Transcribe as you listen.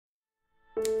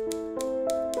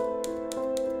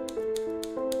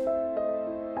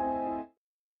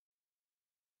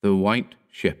The White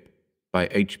Ship by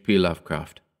H.P.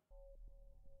 Lovecraft.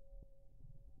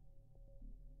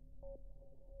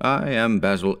 I am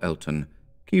Basil Elton,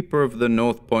 keeper of the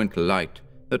North Point light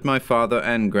that my father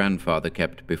and grandfather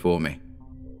kept before me.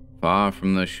 Far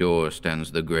from the shore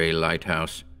stands the grey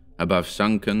lighthouse, above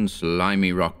sunken,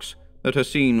 slimy rocks that are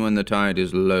seen when the tide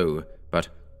is low, but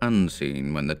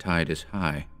unseen when the tide is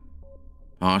high.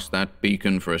 Past that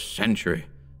beacon for a century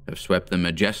have swept the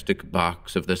majestic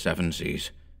barks of the seven seas.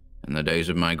 In the days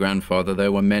of my grandfather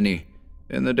there were many,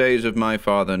 in the days of my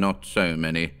father not so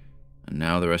many, and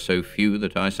now there are so few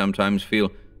that I sometimes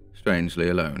feel strangely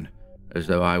alone, as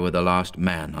though I were the last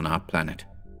man on our planet.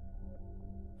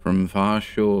 From far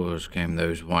shores came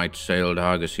those white-sailed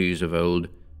argosies of old,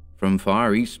 from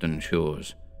far eastern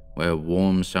shores, where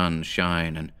warm suns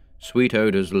shine and sweet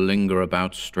odors linger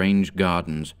about strange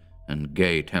gardens and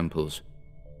gay temples.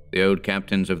 The old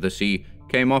captains of the sea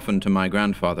came often to my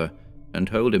grandfather and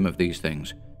told him of these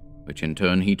things, which in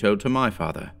turn he told to my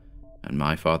father, and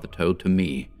my father told to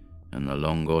me in the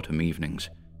long autumn evenings,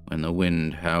 when the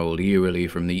wind howled eerily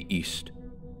from the east.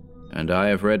 And I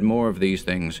have read more of these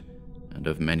things, and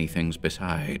of many things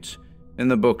besides, in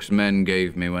the books men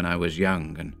gave me when I was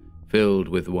young and filled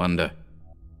with wonder.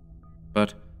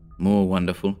 But more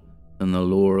wonderful than the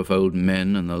lore of old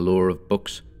men and the lore of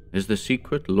books is the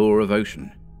secret lore of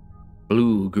ocean.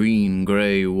 Blue, green,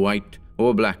 grey, white,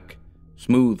 or black,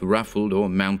 smooth, ruffled, or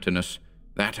mountainous,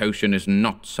 that ocean is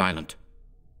not silent.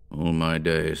 All my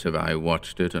days have I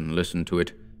watched it and listened to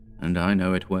it, and I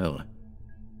know it well.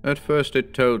 At first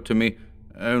it told to me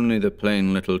only the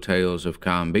plain little tales of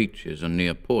calm beaches and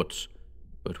near ports,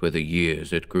 but with the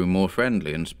years it grew more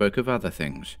friendly and spoke of other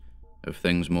things, of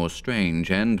things more strange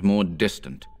and more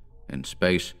distant, in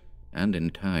space and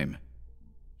in time.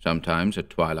 Sometimes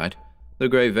at twilight, the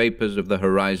grey vapours of the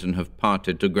horizon have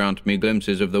parted to grant me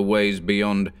glimpses of the ways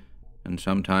beyond, and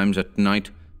sometimes at night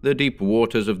the deep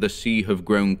waters of the sea have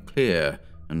grown clear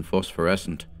and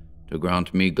phosphorescent to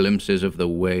grant me glimpses of the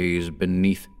ways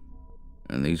beneath.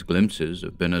 And these glimpses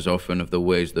have been as often of the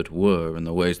ways that were and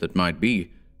the ways that might be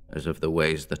as of the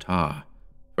ways that are,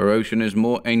 for ocean is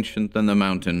more ancient than the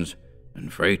mountains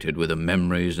and freighted with the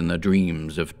memories and the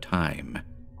dreams of time.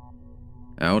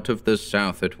 Out of the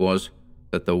south it was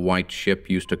that the white ship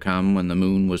used to come when the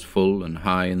moon was full and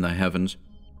high in the heavens.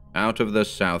 Out of the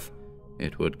south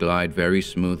it would glide very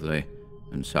smoothly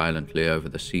and silently over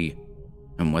the sea,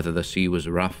 and whether the sea was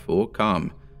rough or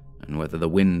calm, and whether the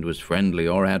wind was friendly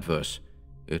or adverse,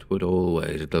 it would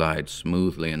always glide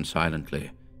smoothly and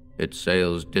silently, its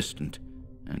sails distant,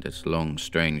 and its long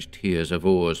strange tiers of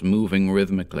oars moving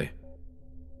rhythmically.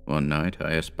 One night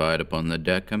I espied upon the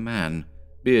deck a man,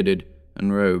 bearded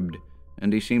and robed,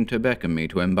 and he seemed to beckon me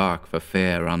to embark for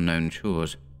fair unknown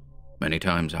shores. Many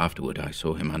times afterward I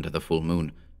saw him under the full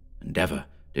moon, and ever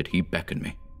did he beckon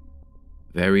me.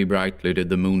 Very brightly did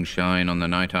the moon shine on the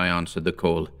night I answered the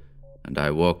call, and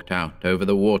I walked out over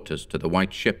the waters to the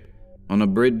white ship on a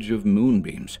bridge of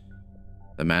moonbeams.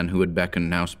 The man who had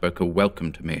beckoned now spoke a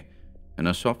welcome to me in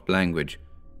a soft language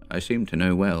I seemed to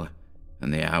know well,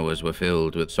 and the hours were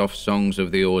filled with soft songs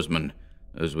of the oarsmen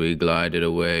as we glided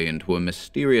away into a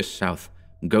mysterious south,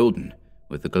 golden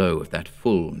with the glow of that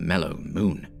full, mellow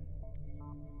moon.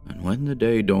 And when the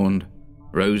day dawned,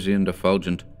 rosy and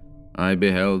effulgent, I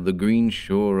beheld the green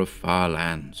shore of far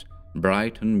lands,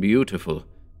 bright and beautiful,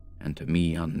 and to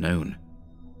me unknown.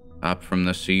 Up from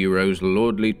the sea rose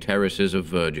lordly terraces of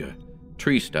verdure,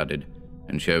 tree-studded,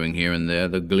 and showing here and there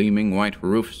the gleaming white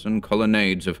roofs and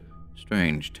colonnades of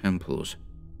strange temples.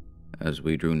 As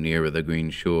we drew nearer the green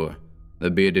shore, the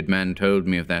bearded man told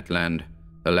me of that land,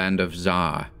 the land of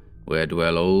Zar, where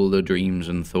dwell all the dreams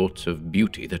and thoughts of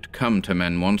beauty that come to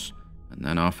men once and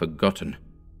then are forgotten.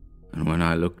 And when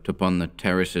I looked upon the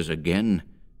terraces again,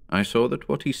 I saw that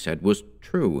what he said was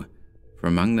true, for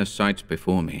among the sights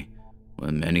before me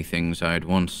were many things I had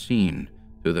once seen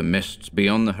through the mists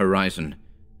beyond the horizon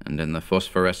and in the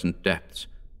phosphorescent depths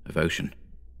of ocean.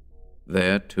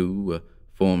 There, too, were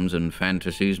forms and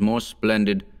fantasies more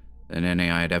splendid than any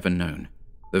I had ever known,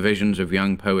 the visions of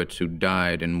young poets who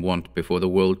died in want before the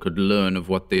world could learn of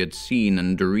what they had seen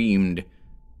and dreamed.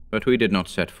 But we did not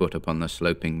set foot upon the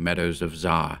sloping meadows of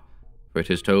Zar, for it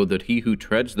is told that he who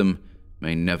treads them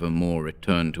may never more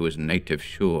return to his native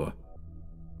shore.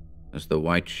 As the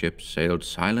white ship sailed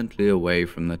silently away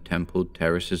from the templed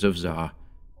terraces of Zar,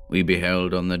 we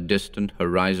beheld on the distant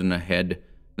horizon ahead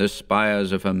the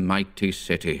spires of a mighty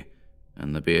city,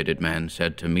 and the bearded man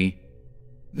said to me,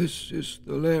 "This is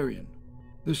Thalarian,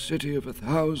 the city of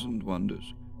 1,000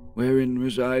 wonders, wherein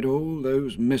reside all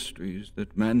those mysteries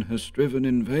that man has striven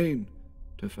in vain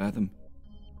to fathom."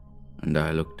 and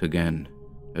I looked again,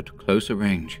 at closer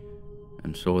range,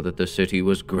 and saw that the city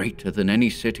was greater than any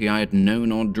city I had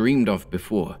known or dreamed of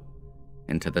before.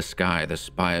 Into the sky the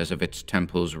spires of its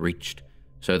temples reached,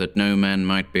 so that no man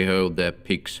might behold their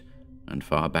peaks, and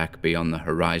far back beyond the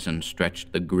horizon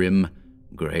stretched the grim,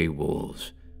 grey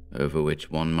walls, over which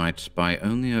one might spy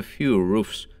only a few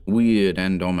roofs, weird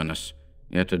and ominous,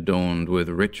 yet adorned with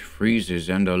rich friezes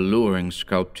and alluring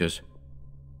sculptures.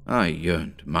 I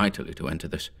yearned mightily to enter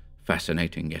this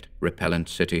fascinating yet repellent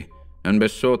city, and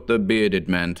besought the bearded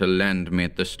man to land me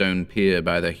at the stone pier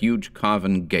by the huge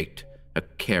carven gate, a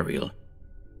carriel.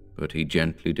 But he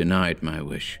gently denied my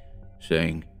wish,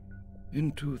 saying,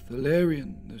 "Into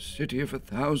Thalarion, the city of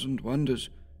 1,000 wonders,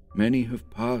 many have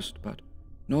passed, but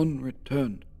none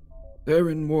returned.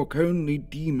 Therein walk only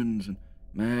demons and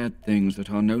mad things that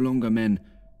are no longer men,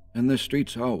 and the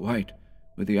streets are white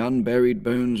with the unburied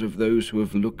bones of those who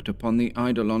have looked upon the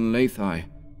Eidolon Lethi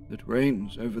that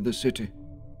reigns over the city."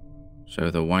 So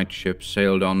the white ship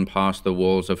sailed on past the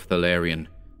walls of Thalarion,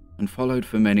 and followed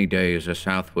for many days a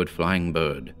southward flying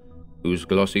bird, whose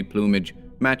glossy plumage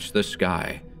matched the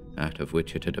sky out of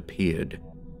which it had appeared.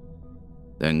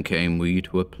 Then came we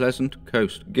to a pleasant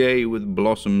coast gay with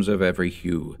blossoms of every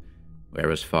hue,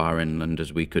 where as far inland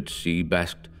as we could see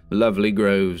basked lovely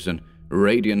groves and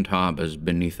radiant harbours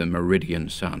beneath a meridian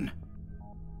sun.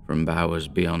 From bowers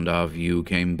beyond our view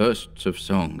came bursts of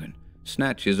song and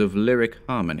snatches of lyric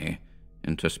harmony,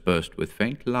 interspersed with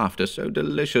faint laughter so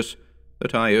delicious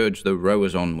that I urged the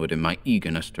rowers onward in my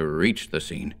eagerness to reach the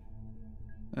scene.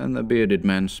 And the bearded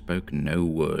man spoke no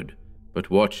word, but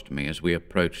watched me as we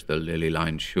approached the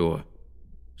lily-lined shore.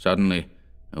 Suddenly,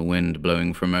 a wind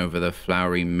blowing from over the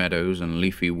flowery meadows and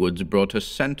leafy woods brought a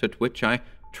scent at which I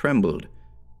trembled.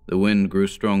 The wind grew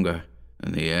stronger,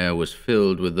 and the air was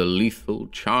filled with the lethal,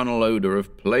 charnel odor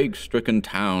of plague-stricken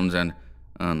towns and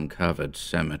uncovered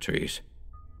cemeteries.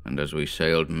 And as we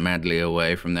sailed madly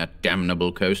away from that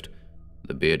damnable coast,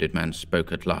 the bearded man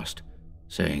spoke at last,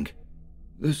 saying,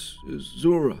 "This is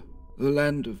Zura, the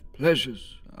land of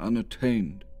pleasures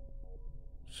unattained."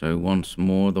 So once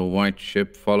more the white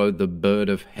ship followed the bird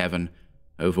of heaven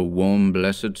over warm,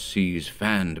 blessed seas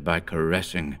fanned by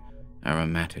caressing,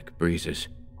 aromatic breezes.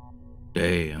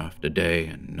 Day after day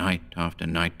and night after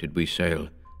night did we sail,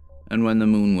 and when the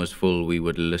moon was full we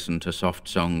would listen to soft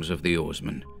songs of the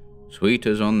oarsmen, sweet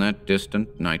as on that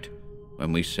distant night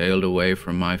when we sailed away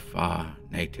from my far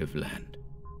native land.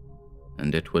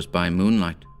 And it was by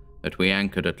moonlight that we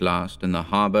anchored at last in the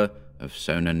harbour of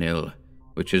Sonanil,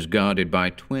 which is guarded by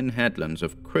twin headlands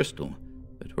of crystal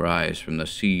that rise from the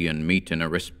sea and meet in a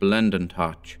resplendent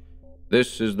arch.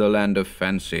 This is the land of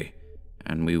fancy,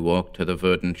 and we walked to the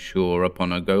verdant shore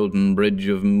upon a golden bridge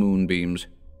of moonbeams.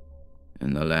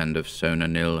 In the land of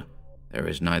Sonanil there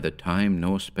is neither time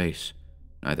nor space,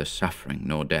 neither suffering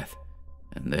nor death,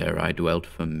 and there I dwelt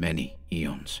for many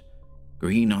eons.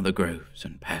 Green are the groves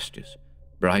and pastures,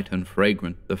 bright and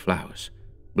fragrant the flowers,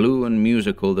 blue and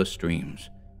musical the streams,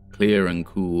 clear and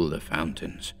cool the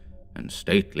fountains, and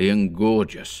stately and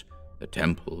gorgeous the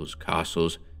temples,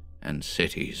 castles, and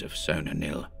cities of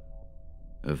Sonanil.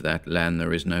 Of that land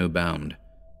there is no bound,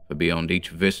 for beyond each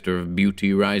vista of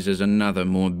beauty rises another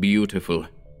more beautiful.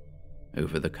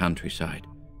 Over the countryside,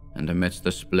 and amidst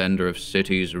the splendor of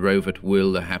cities, rove at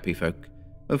will the happy folk,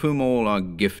 of whom all are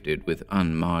gifted with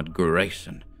unmarred grace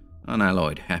and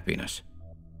unalloyed happiness.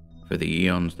 For the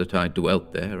eons that I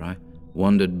dwelt there, I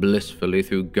wandered blissfully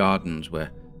through gardens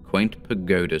where quaint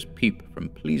pagodas peep from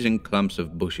pleasing clumps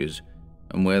of bushes,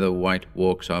 and where the white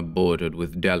walks are bordered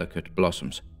with delicate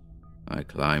blossoms. I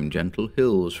climbed gentle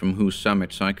hills from whose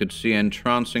summits I could see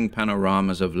entrancing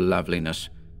panoramas of loveliness,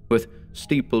 with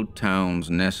steepled towns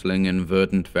nestling in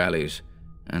verdant valleys,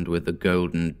 and with the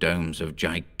golden domes of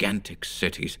gigantic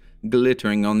cities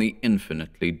glittering on the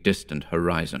infinitely distant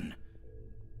horizon.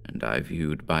 And I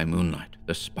viewed by moonlight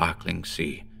the sparkling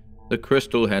sea, the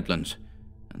crystal headlands,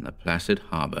 and the placid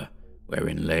harbour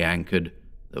wherein lay anchored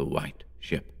the white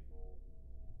ship.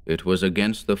 It was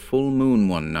against the full moon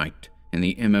one night, in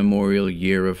the immemorial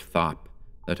year of Tharp,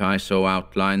 that I saw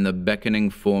outline the beckoning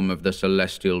form of the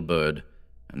celestial bird,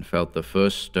 and felt the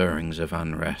first stirrings of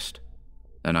unrest.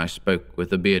 Then I spoke with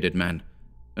the bearded man,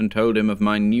 and told him of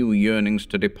my new yearnings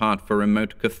to depart for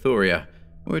remote Cathuria,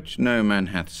 which no man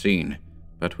hath seen,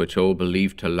 but which all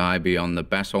believe to lie beyond the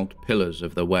basalt pillars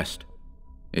of the west.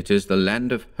 It is the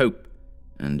land of hope,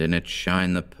 and in it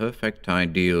shine the perfect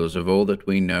ideals of all that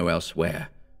we know elsewhere,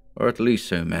 or at least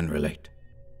so men relate.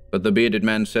 But the bearded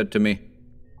man said to me,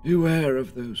 "Beware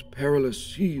of those perilous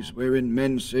seas wherein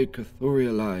men say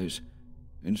Cathuria lies.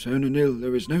 In Sonanil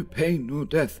there is no pain nor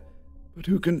death, but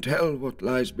who can tell what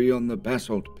lies beyond the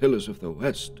basalt pillars of the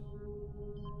west?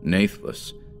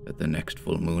 Natheless, at the next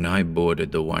full moon I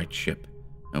boarded the white ship,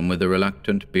 and with a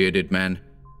reluctant bearded man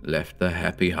left the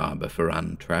happy harbour for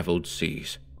untravelled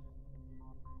seas.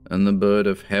 And the bird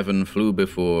of heaven flew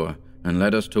before, and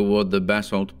led us toward the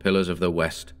basalt pillars of the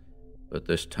west, but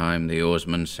this time the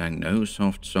oarsmen sang no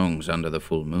soft songs under the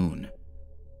full moon.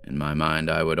 In my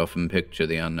mind I would often picture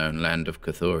the unknown land of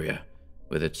Cathuria,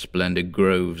 with its splendid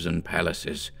groves and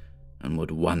palaces, and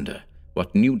would wonder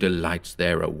what new delights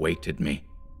there awaited me.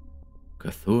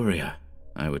 Cathuria,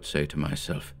 I would say to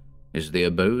myself, is the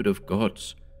abode of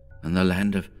gods, and the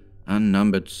land of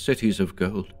unnumbered cities of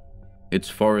gold. Its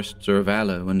forests are of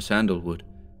aloe and sandalwood,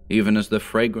 even as the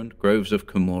fragrant groves of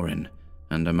Comorin,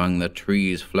 and among the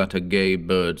trees flutter gay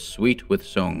birds sweet with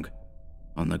song.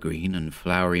 On the green and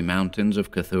flowery mountains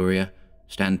of Cathuria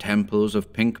stand temples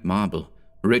of pink marble,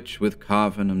 rich with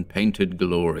carven and painted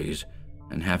glories,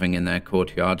 and having in their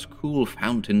courtyards cool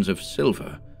fountains of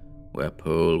silver, where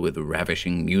purl with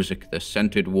ravishing music the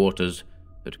scented waters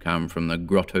that come from the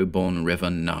grotto-born river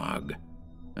Narg.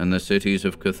 And the cities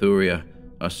of Cathuria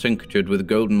are cinctured with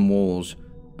golden walls,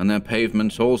 and their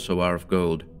pavements also are of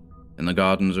gold. In the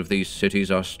gardens of these cities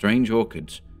are strange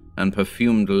orchids, and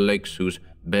perfumed lakes whose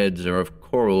beds are of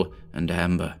coral and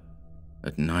amber.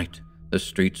 At night, the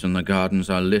streets and the gardens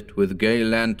are lit with gay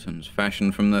lanterns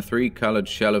fashioned from the three-colored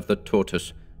shell of the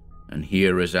tortoise, and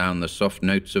here resound the soft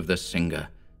notes of the singer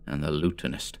and the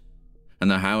lutanist. And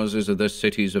the houses of the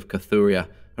cities of Cathuria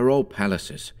are all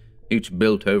palaces, each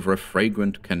built over a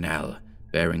fragrant canal,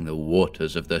 bearing the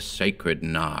waters of the sacred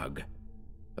Narg.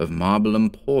 Of marble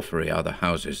and porphyry are the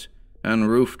houses, and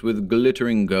roofed with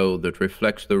glittering gold that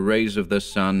reflects the rays of the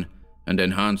sun and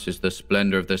enhances the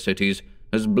splendor of the cities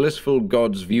as blissful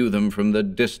gods view them from the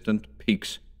distant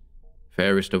peaks.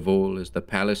 Fairest of all is the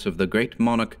palace of the great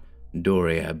monarch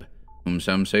Doriab, whom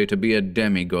some say to be a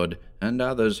demigod and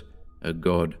others a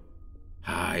god.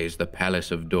 High is the palace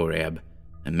of Doriab,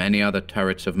 and many other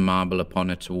turrets of marble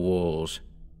upon its walls.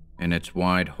 In its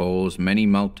wide halls many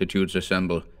multitudes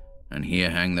assemble, and here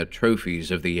hang the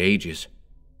trophies of the ages.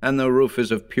 And the roof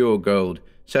is of pure gold,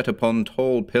 set upon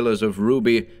tall pillars of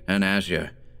ruby and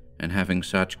azure, and having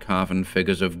such carven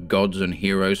figures of gods and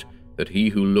heroes that he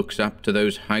who looks up to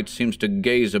those heights seems to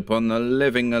gaze upon the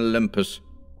living Olympus.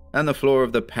 And the floor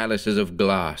of the palace is of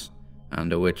glass,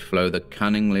 under which flow the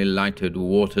cunningly lighted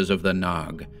waters of the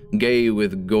Narg, gay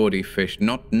with gaudy fish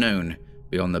not known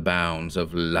beyond the bounds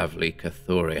of lovely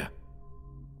Cathuria.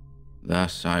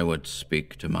 Thus I would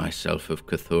speak to myself of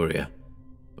Cathuria,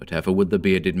 but ever would the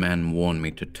bearded man warn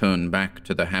me to turn back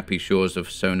to the happy shores of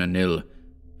Sonanil,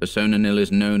 for Sonanil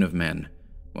is known of men,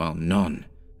 while none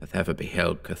hath ever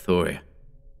beheld Cathuria.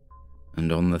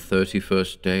 And on the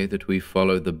 31st day that we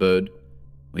followed the bird,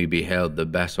 we beheld the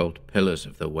basalt pillars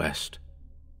of the west.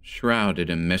 Shrouded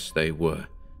in mist they were,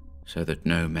 so that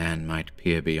no man might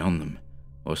peer beyond them,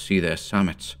 or see their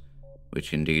summits,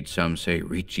 which indeed some say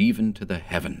reach even to the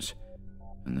heavens.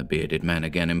 And the bearded man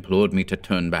again implored me to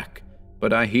turn back,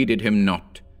 but I heeded him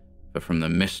not, for from the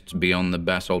mists beyond the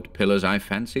basalt pillars I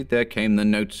fancied there came the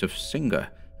notes of singer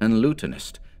and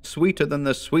lutanist, sweeter than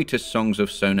the sweetest songs of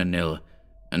Sonanil,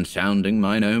 and sounding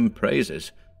mine own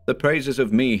praises, the praises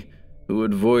of me, who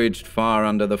had voyaged far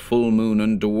under the full moon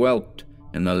and dwelt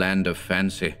in the land of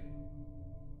fancy.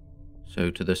 So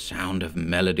to the sound of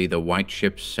melody the white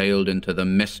ship sailed into the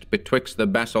mist betwixt the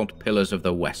basalt pillars of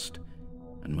the west,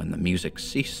 and when the music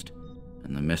ceased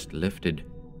and the mist lifted,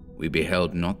 we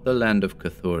beheld not the land of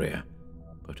Cathuria,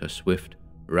 but a swift,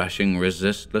 rushing,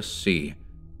 resistless sea,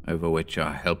 over which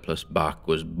our helpless bark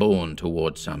was borne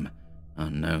toward some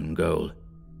unknown goal.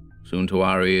 Soon to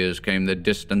our ears came the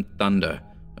distant thunder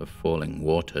of falling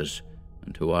waters,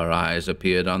 and to our eyes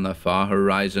appeared on the far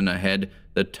horizon ahead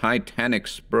the titanic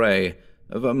spray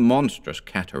of a monstrous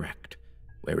cataract,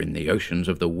 wherein the oceans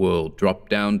of the world dropped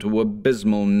down to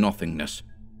abysmal nothingness.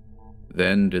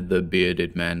 Then did the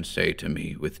bearded man say to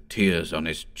me, with tears on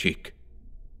his cheek,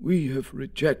 "We have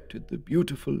rejected the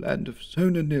beautiful land of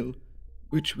Sonanil,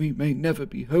 which we may never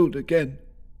behold again.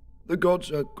 The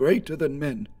gods are greater than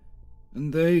men,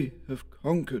 and they have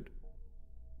conquered."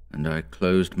 And I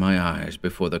closed my eyes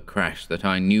before the crash that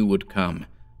I knew would come,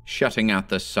 shutting out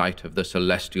the sight of the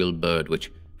celestial bird which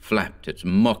flapped its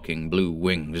mocking blue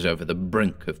wings over the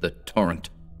brink of the torrent.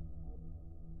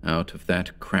 Out of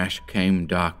that crash came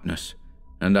darkness,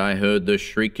 and I heard the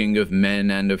shrieking of men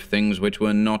and of things which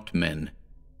were not men.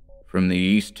 From the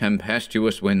east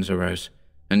tempestuous winds arose,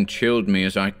 and chilled me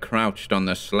as I crouched on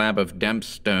the slab of damp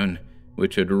stone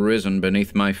which had risen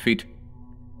beneath my feet.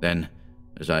 Then,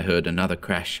 as I heard another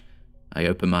crash, I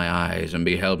opened my eyes and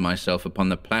beheld myself upon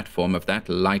the platform of that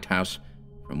lighthouse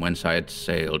from whence I had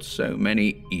sailed so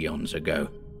many eons ago.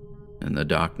 In the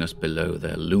darkness below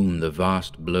there loomed the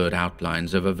vast blurred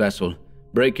outlines of a vessel,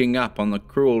 breaking up on the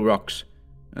cruel rocks,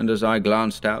 and as I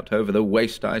glanced out over the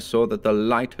waste I saw that the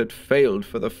light had failed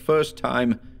for the first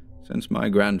time since my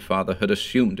grandfather had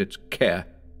assumed its care.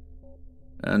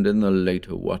 And in the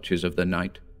later watches of the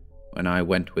night, when I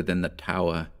went within the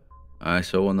tower, I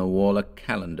saw on the wall a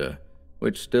calendar,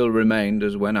 which still remained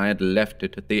as when I had left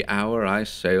it at the hour I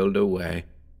sailed away.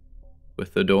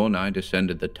 With the dawn I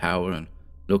descended the tower and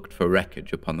looked for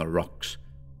wreckage upon the rocks,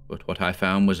 but what I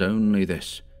found was only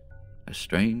this, a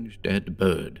strange dead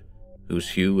bird,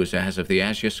 whose hue was as of the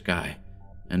azure sky,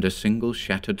 and a single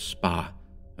shattered spar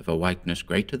of a whiteness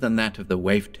greater than that of the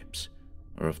wave-tips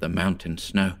or of the mountain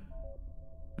snow.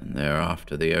 And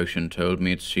thereafter the ocean told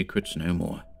me its secrets no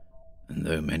more, and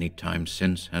though many times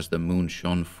since has the moon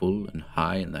shone full and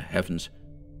high in the heavens,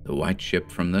 the white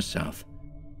ship from the south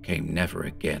came never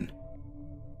again.